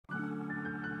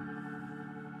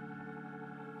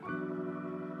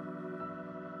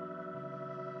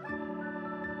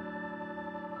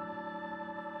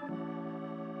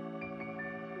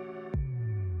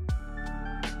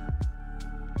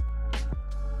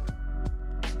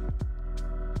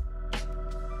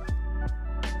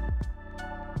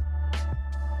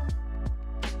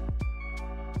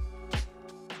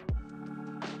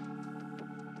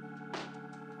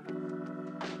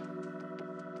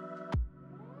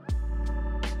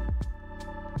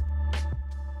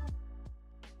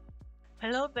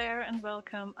Hello there and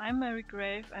welcome. I'm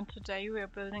marygrave and today we are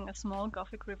building a small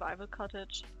Gothic revival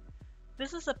cottage.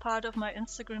 This is a part of my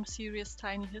Instagram series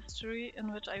Tiny History,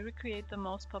 in which I recreate the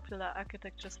most popular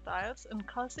architecture styles in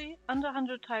cozy, under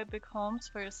 100 tile big homes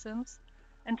for your Sims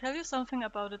and tell you something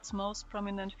about its most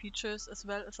prominent features as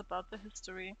well as about the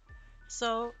history.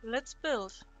 So let's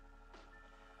build!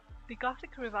 The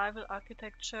Gothic revival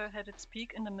architecture had its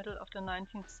peak in the middle of the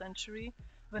 19th century,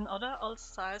 when other old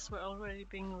styles were already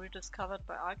being rediscovered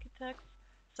by architects,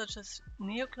 such as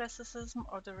Neoclassicism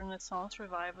or the Renaissance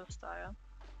revival style.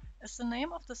 As the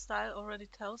name of the style already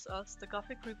tells us, the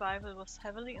Gothic revival was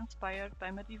heavily inspired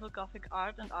by medieval Gothic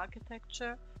art and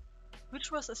architecture,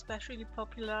 which was especially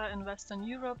popular in Western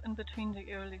Europe in between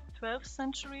the early 12th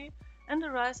century and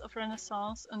the rise of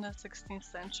Renaissance in the 16th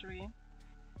century.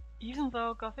 Even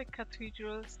though Gothic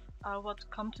cathedrals are what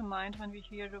come to mind when we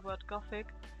hear the word Gothic,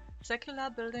 secular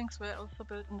buildings were also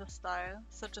built in the style,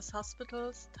 such as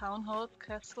hospitals, town halls,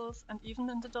 castles, and even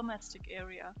in the domestic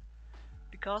area.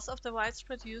 Because of the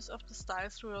widespread use of the style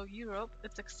throughout Europe,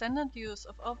 its extended use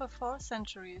of over 4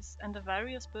 centuries, and the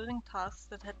various building tasks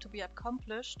that had to be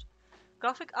accomplished,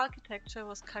 Gothic architecture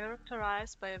was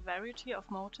characterized by a variety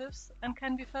of motifs and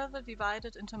can be further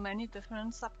divided into many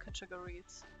different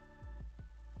subcategories.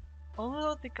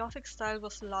 Although the Gothic style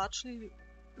was largely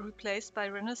replaced by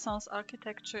Renaissance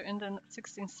architecture in the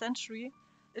 16th century,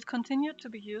 it continued to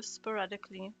be used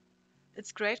sporadically.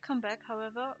 Its great comeback,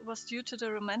 however, was due to the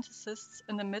Romanticists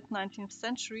in the mid-19th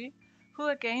century, who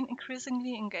again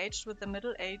increasingly engaged with the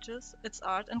Middle Ages, its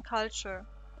art and culture.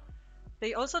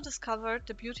 They also discovered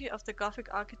the beauty of the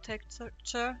Gothic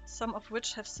architecture, some of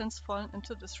which have since fallen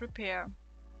into disrepair.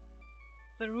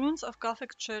 The ruins of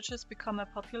Gothic churches become a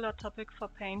popular topic for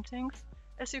paintings,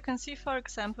 as you can see for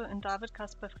example in David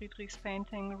Caspar Friedrich's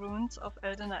painting Ruins of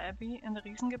Eldena Abbey in the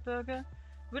Riesengebirge,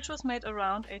 which was made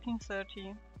around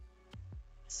 1830.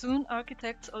 Soon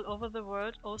architects all over the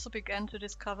world also began to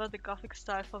discover the Gothic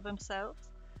style for themselves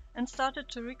and started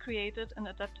to recreate it and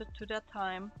adapt it to their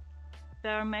time.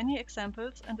 There are many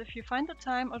examples, and if you find the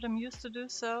time or the muse to do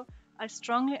so, I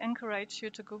strongly encourage you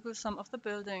to Google some of the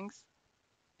buildings.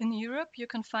 In Europe you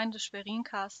can find the Schwerin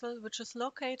Castle, which is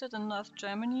located in North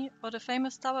Germany, or the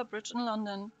famous Tower Bridge in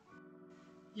London.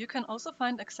 You can also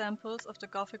find examples of the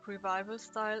Gothic revival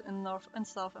style in North and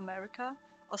South America,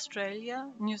 Australia,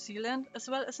 New Zealand, as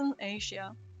well as in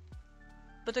Asia.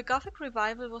 But the Gothic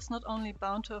revival was not only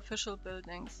bound to official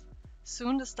buildings.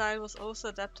 Soon the style was also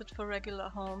adapted for regular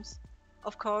homes.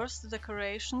 Of course, the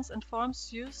decorations and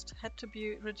forms used had to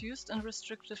be reduced and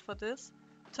restricted for this,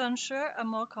 to ensure a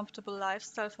more comfortable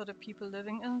lifestyle for the people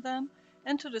living in them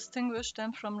and to distinguish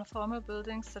them from the formal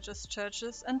buildings such as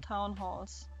churches and town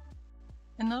halls.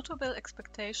 A notable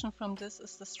expectation from this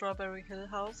is the Strawberry Hill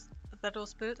house that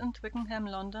was built in Twickenham,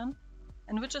 London,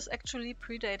 and which is actually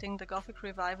predating the Gothic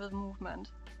revival movement.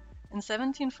 In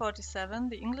 1747,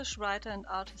 the English writer and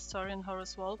art historian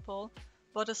Horace Walpole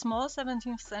bought a small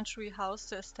 17th century house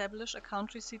to establish a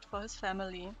country seat for his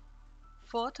family.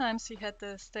 4 times he had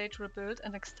the estate rebuilt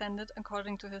and extended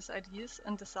according to his ideas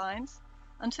and designs,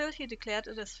 until he declared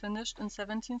it as finished in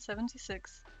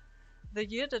 1776, the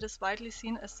year that is widely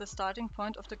seen as the starting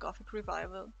point of the Gothic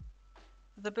revival.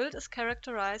 The build is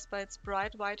characterized by its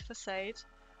bright white facade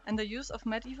and the use of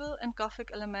medieval and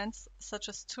Gothic elements such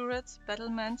as turrets,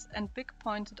 battlements, and big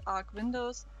pointed arch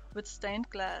windows with stained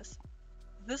glass.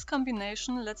 This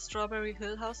combination lets Strawberry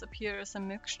Hill House appear as a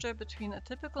mixture between a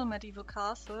typical medieval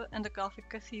castle and a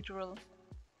Gothic cathedral.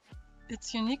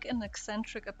 Its unique and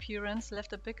eccentric appearance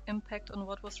left a big impact on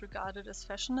what was regarded as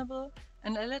fashionable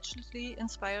and allegedly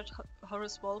inspired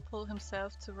Horace Walpole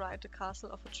himself to write The Castle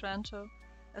of Otranto,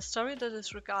 a story that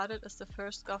is regarded as the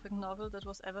first Gothic novel that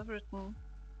was ever written.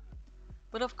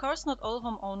 But of course not all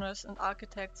homeowners and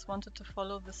architects wanted to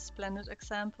follow this splendid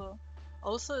example.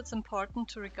 Also, it's important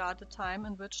to regard the time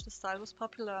in which the style was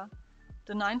popular.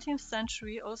 The 19th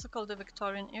century, also called the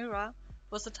Victorian era,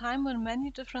 was a time when many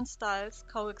different styles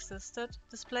coexisted,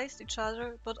 displaced each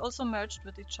other, but also merged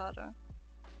with each other.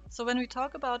 So when we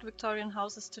talk about Victorian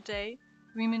houses today,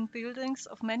 we mean buildings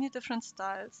of many different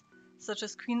styles, such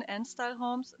as Queen Anne-style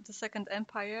homes, the Second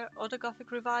Empire, or the Gothic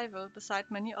Revival, beside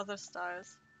many other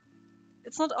styles.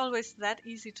 It's not always that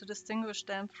easy to distinguish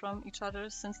them from each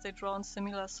other since they draw on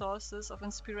similar sources of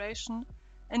inspiration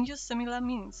and use similar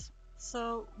means.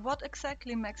 So, what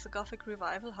exactly makes a Gothic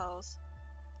revival house?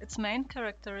 Its main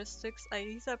characteristics are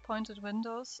either pointed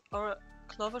windows or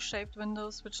clover-shaped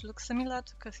windows which look similar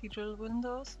to cathedral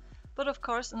windows, but of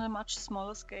course in a much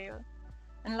smaller scale.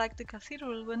 And like the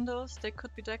cathedral windows, they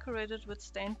could be decorated with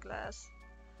stained glass.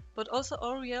 But also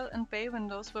oriel and bay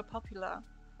windows were popular.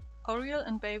 Oriel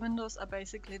and bay windows are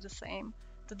basically the same.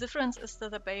 The difference is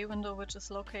that a bay window, which is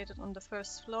located on the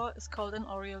first floor, is called an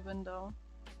Oriel window.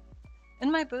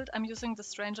 In my build, I'm using the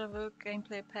Strangerville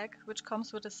gameplay pack, which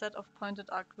comes with a set of pointed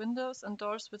arched windows and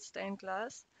doors with stained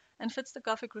glass, and fits the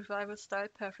Gothic Revival style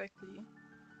perfectly.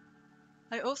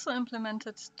 I also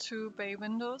implemented 2 bay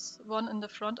windows, one in the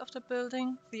front of the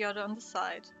building, the other on the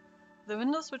side. The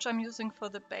windows which I'm using for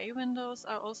the bay windows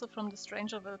are also from the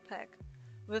Strangerville pack.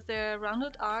 With their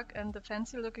rounded arc and the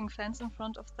fancy looking fence in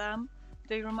front of them,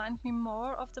 they remind me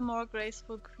more of the more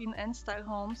graceful Queen Anne style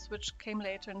homes which came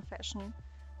later in fashion.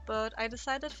 But I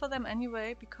decided for them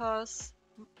anyway because,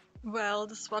 well,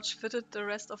 the swatch fitted the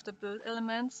rest of the build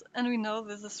elements, and we know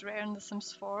this is rare in The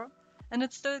Sims 4, and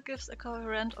it still gives a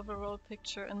coherent overall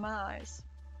picture in my eyes.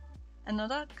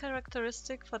 Another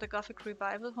characteristic for the Gothic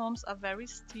Revival homes are very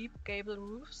steep gable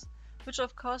roofs, which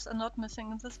of course are not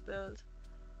missing in this build.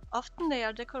 Often they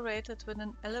are decorated with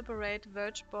an elaborate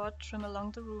verge board trim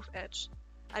along the roof edge.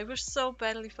 I wish so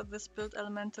badly for this build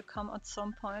element to come at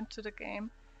some point to the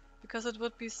game, because it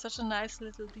would be such a nice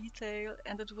little detail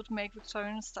and it would make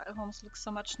Victorian style homes look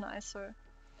so much nicer.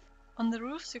 On the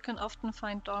roofs you can often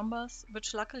find dormers,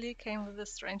 which luckily came with the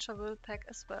Strangerville pack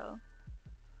as well.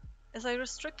 As I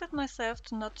restricted myself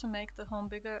to not to make the home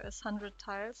bigger as 100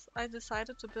 tiles, I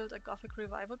decided to build a Gothic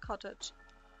Revival cottage.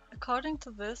 According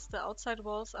to this, the outside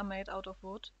walls are made out of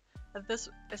wood,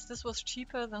 as this was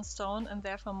cheaper than stone and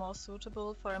therefore more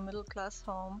suitable for a middle-class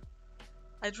home.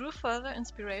 I drew further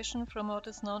inspiration from what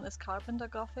is known as Carpenter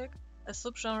Gothic, a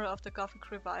subgenre of the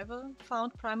Gothic Revival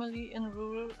found primarily in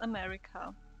rural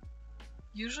America.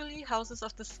 Usually, houses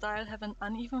of this style have an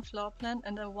uneven floor plan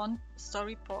and a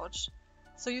one-story porch.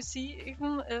 So you see,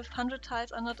 even if 100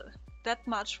 tiles are not that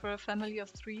much for a family of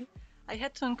 3, I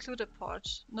had to include a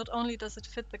porch. Not only does it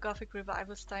fit the Gothic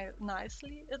Revival style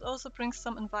nicely, it also brings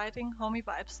some inviting, homey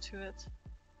vibes to it.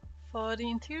 For the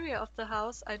interior of the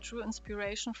house, I drew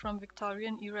inspiration from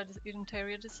Victorian Era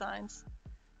Interior Designs.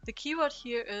 The keyword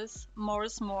here is more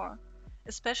is more.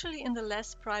 Especially in the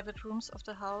less private rooms of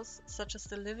the house, such as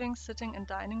the living, sitting and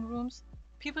dining rooms,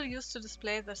 people used to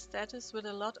display their status with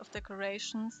a lot of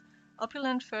decorations,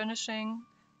 opulent furnishing,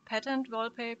 patterned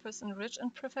wallpapers in rich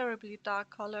and preferably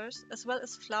dark colors, as well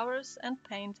as flowers and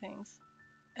paintings.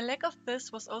 A lack of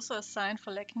this was also a sign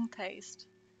for lacking taste.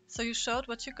 So you showed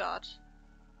what you got.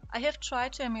 I have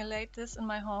tried to emulate this in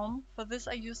my home. For this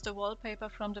I used a wallpaper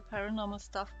from the Paranormal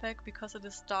stuff pack because it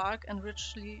is dark and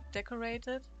richly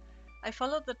decorated. I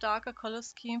followed the darker color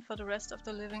scheme for the rest of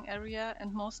the living area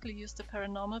and mostly used the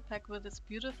Paranormal pack with its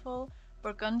beautiful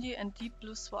burgundy and deep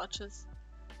blue swatches.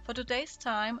 For today's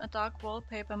time, a dark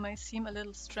wallpaper may seem a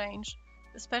little strange,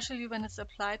 especially when it's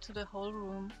applied to the whole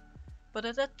room. But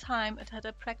at that time it had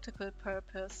a practical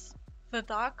purpose. The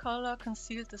dark color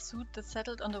concealed the soot that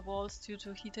settled on the walls due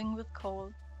to heating with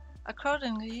coal.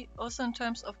 Accordingly, also in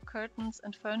terms of curtains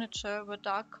and furniture were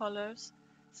dark colors,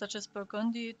 such as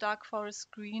burgundy, dark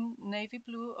forest green, navy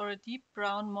blue or a deep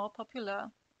brown more popular.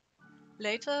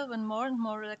 Later, when more and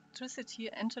more electricity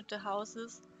entered the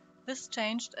houses, this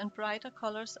changed and brighter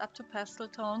colors up to pastel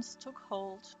tones took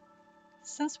hold.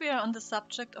 Since we are on the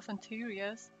subject of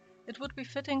interiors, it would be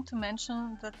fitting to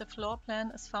mention that the floor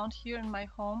plan as found here in my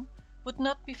home would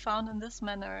not be found in this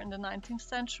manner in the 19th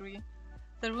century.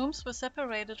 The rooms were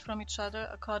separated from each other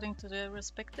according to their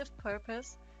respective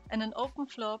purpose, and an open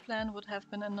floor plan would have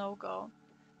been a no-go.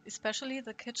 Especially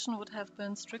the kitchen would have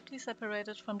been strictly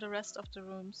separated from the rest of the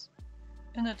rooms.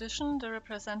 In addition, the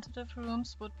representative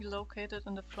rooms would be located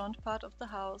in the front part of the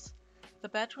house. The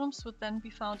bedrooms would then be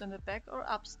found in the back or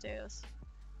upstairs.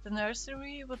 The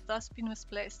nursery would thus be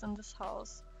misplaced in this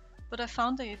house. But I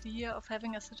found the idea of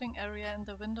having a sitting area in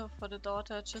the window for the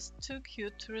daughter just too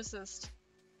cute to resist.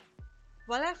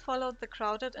 While I followed the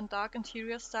crowded and dark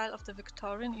interior style of the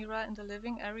Victorian era in the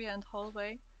living area and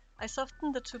hallway, I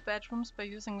softened the 2 bedrooms by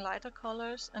using lighter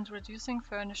colors and reducing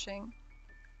furnishing.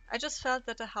 I just felt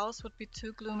that the house would be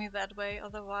too gloomy that way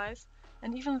otherwise,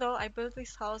 and even though I built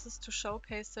these houses to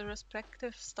showcase their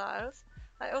respective styles,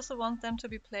 I also want them to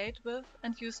be played with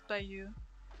and used by you.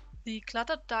 The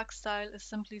cluttered dark style is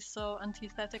simply so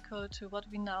antithetical to what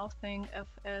we now think of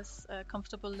as a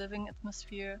comfortable living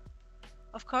atmosphere.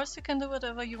 Of course you can do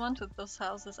whatever you want with those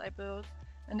houses I build,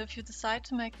 and if you decide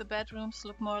to make the bedrooms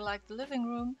look more like the living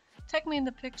room, tag me in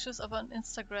the pictures of on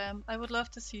Instagram. I would love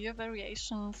to see your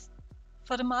variations.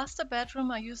 For the master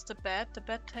bedroom I used the bed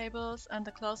tables and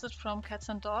the closet from Cats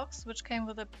and Dogs, which came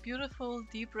with a beautiful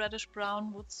deep reddish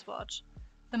brown wood swatch.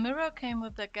 The mirror came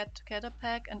with the Get Together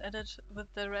pack and added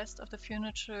with the rest of the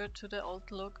furniture to the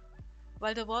old look,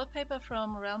 while the wallpaper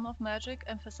from Realm of Magic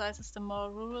emphasizes the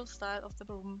more rural style of the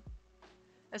room.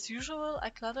 As usual, I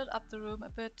cluttered up the room a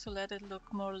bit to let it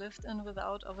look more lived in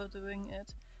without overdoing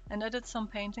it, and added some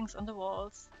paintings on the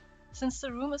walls. Since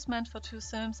the room is meant for two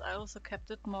Sims, I also kept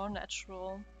it more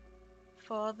natural.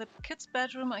 For the kids'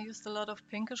 bedroom, I used a lot of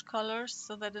pinkish colors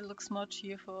so that it looks more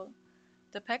cheerful.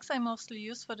 The packs I mostly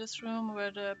used for this room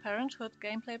were the Parenthood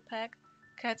gameplay pack,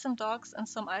 cats and dogs, and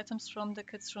some items from the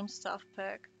kids' room stuff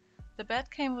pack. The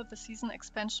bed came with the season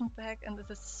expansion pack and it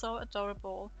is so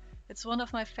adorable. It's one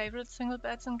of my favorite single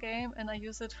beds in game and I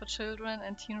use it for children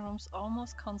and teen rooms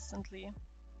almost constantly.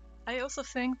 I also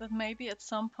think that maybe at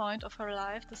some point of her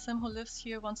life the sim who lives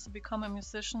here wants to become a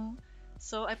musician,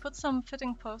 so I put some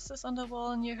fitting posters on the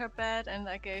wall near her bed and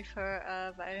I gave her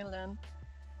a violin.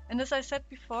 And as I said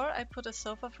before, I put a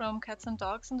sofa from Cats and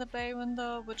Dogs in the bay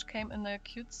window, which came in a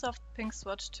cute soft pink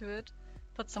swatch to it,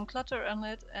 put some clutter on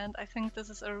it, and I think this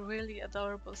is a really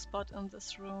adorable spot in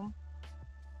this room.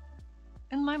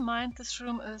 In my mind, this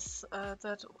room is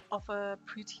that of a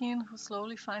preteen who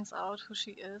slowly finds out who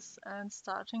she is and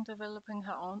starting developing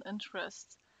her own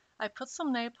interests. I put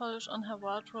some nail polish on her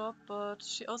wardrobe, but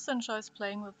she also enjoys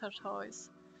playing with her toys.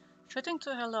 Fitting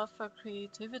to her love for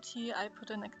creativity, I put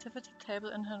an activity table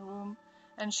in her room,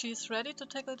 and she is ready to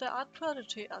tackle the art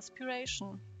prodigy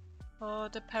aspiration. For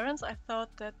the parents, I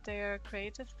thought that they're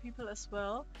creative people as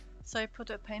well, so I put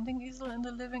a painting easel in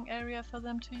the living area for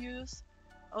them to use.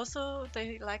 Also,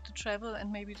 they like to travel and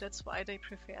maybe that's why they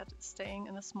preferred staying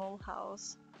in a small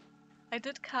house. I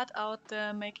did cut out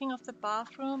the making of the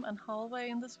bathroom and hallway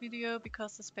in this video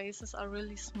because the spaces are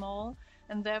really small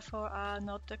and therefore are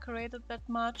not decorated that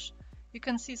much. You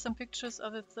can see some pictures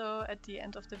of it though at the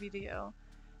end of the video.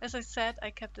 As I said, I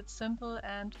kept it simple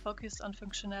and focused on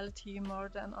functionality more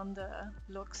than on the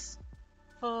looks.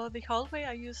 For the hallway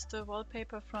I used the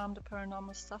wallpaper from the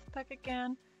Paranormal stuff pack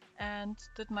again and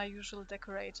did my usual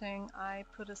decorating. I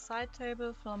put a side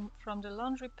table from the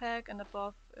laundry pack and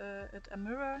above it a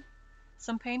mirror.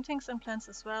 Some paintings and plants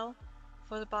as well.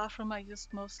 For the bathroom I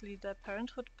used mostly the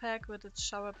Parenthood pack with its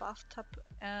shower bathtub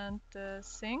and the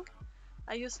sink.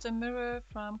 I used a mirror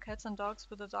from Cats and Dogs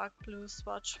with a dark blue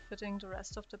swatch fitting the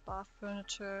rest of the bath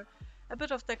furniture, a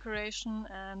bit of decoration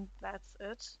and that's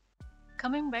it.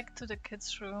 Coming back to the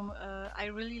kids' room, I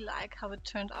really like how it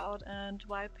turned out and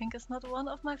while pink is not one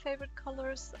of my favorite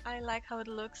colors, I like how it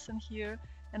looks in here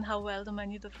and how well the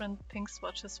many different pink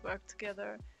swatches work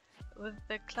together. With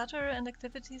the clutter and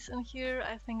activities in here,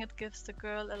 I think it gives the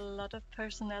girl a lot of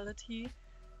personality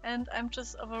and I'm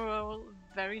just overall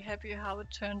very happy how it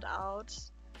turned out.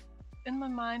 In my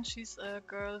mind, she's a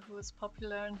girl who is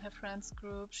popular in her friends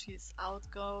group, she's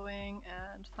outgoing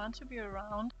and fun to be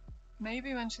around.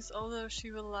 Maybe when she's older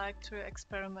she will like to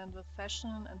experiment with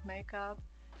fashion and makeup,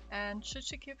 and should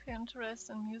she keep her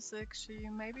interest in music, she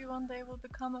maybe one day will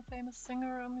become a famous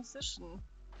singer or musician.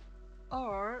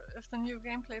 Or, if the new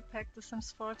gameplay pack The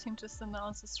Sims 14 just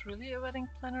announced is really a wedding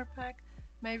planner pack,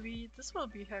 maybe this will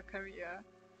be her career.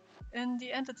 In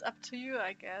the end it's up to you,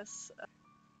 I guess.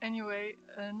 Anyway,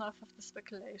 enough of the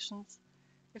speculations.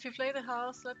 If you play the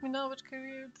house, let me know which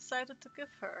career you decided to give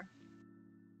her.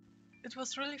 It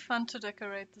was really fun to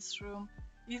decorate this room,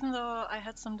 even though I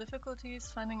had some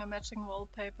difficulties finding a matching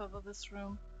wallpaper for this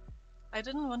room. I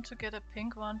didn't want to get a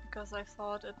pink one because I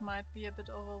thought it might be a bit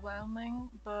overwhelming,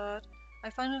 but I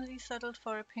finally settled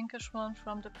for a pinkish one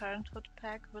from the Parenthood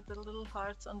pack with the little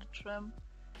hearts on the trim,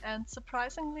 and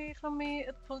surprisingly for me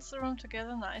it pulls the room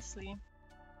together nicely.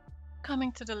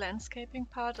 Coming to the landscaping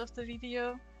part of the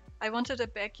video, I wanted a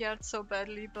backyard so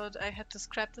badly, but I had to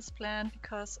scrap this plan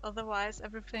because otherwise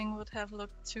everything would have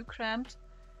looked too cramped.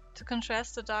 To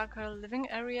contrast the darker living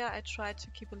area, I tried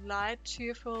to keep it light,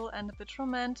 cheerful and a bit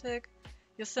romantic.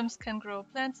 Your Sims can grow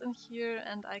plants in here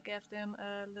and I gave them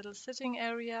a little sitting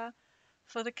area.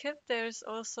 For the kid there is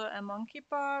also a monkey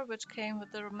bar which came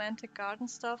with the romantic garden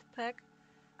stuff pack.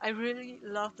 I really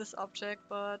love this object,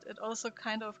 but it also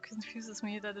kind of confuses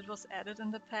me that it was added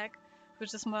in the pack,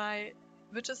 which is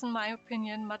in my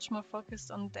opinion much more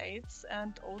focused on dates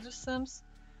and older Sims.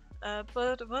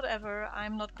 But whatever,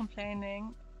 I'm not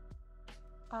complaining.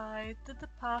 I did the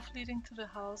path leading to the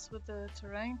house with the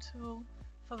terrain tool.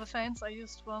 For the fence I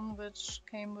used one which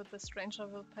came with the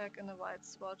Strangerville pack in a white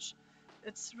swatch.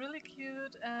 It's really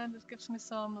cute and it gives me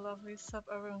some lovely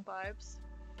suburban vibes.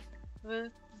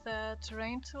 With the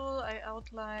terrain tool I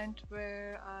outlined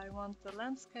where I want the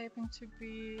landscaping to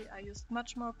be. I used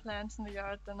much more plants in the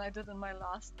yard than I did in my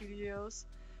last videos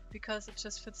because it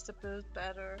just fits the build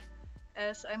better.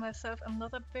 As I myself am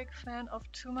not a big fan of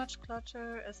too much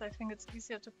clutter, as I think it's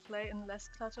easier to play in less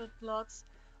cluttered lots,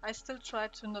 I still try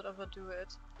to not overdo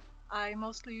it. I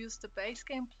mostly used the base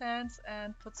game plants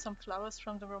and put some flowers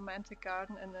from the romantic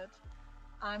garden in it.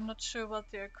 I'm not sure what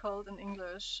they're called in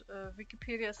English.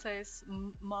 Wikipedia says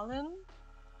mullein.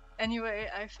 Anyway,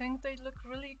 I think they look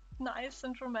really nice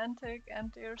and romantic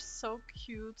and they're so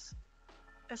cute.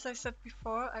 As I said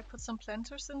before, I put some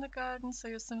planters in the garden so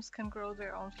your Sims can grow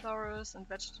their own flowers and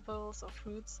vegetables or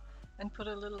fruits, and put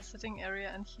a little sitting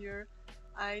area in here.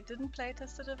 I didn't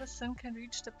playtest it if a Sim can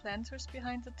reach the planters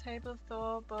behind the table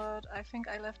though, but I think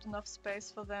I left enough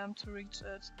space for them to reach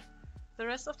it. The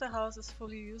rest of the house is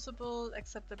fully usable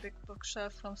except the big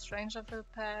bookshelf from Strangerville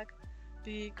pack,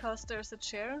 because there's a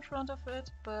chair in front of it,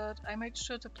 but I made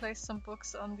sure to place some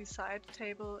books on the side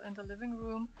table in the living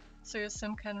room so your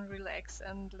Sim can relax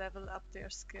and level up their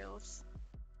skills.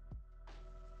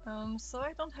 So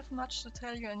I don't have much to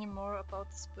tell you anymore about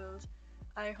this build.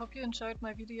 I hope you enjoyed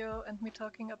my video and me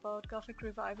talking about Gothic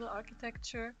Revival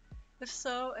architecture. If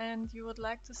so, and you would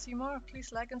like to see more,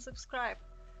 please like and subscribe.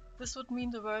 This would mean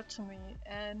the world to me.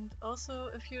 And also,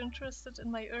 if you're interested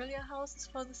in my earlier houses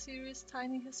for the series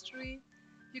Tiny History,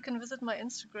 you can visit my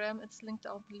Instagram, it's linked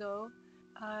down below.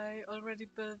 I already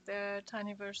built their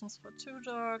tiny versions for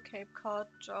Tudor, Cape Cod,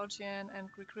 Georgian and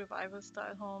Greek Revival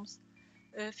style homes.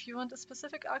 If you want a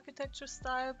specific architecture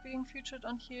style being featured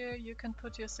on here, you can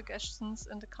put your suggestions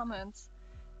in the comments.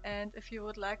 And if you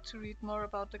would like to read more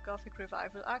about the Gothic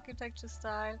Revival architecture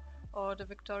style or the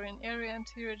Victorian Era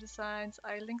Interior Designs,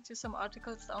 I linked you some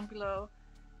articles down below.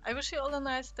 I wish you all a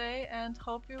nice day and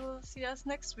hope you will see us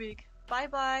next week. Bye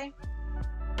bye!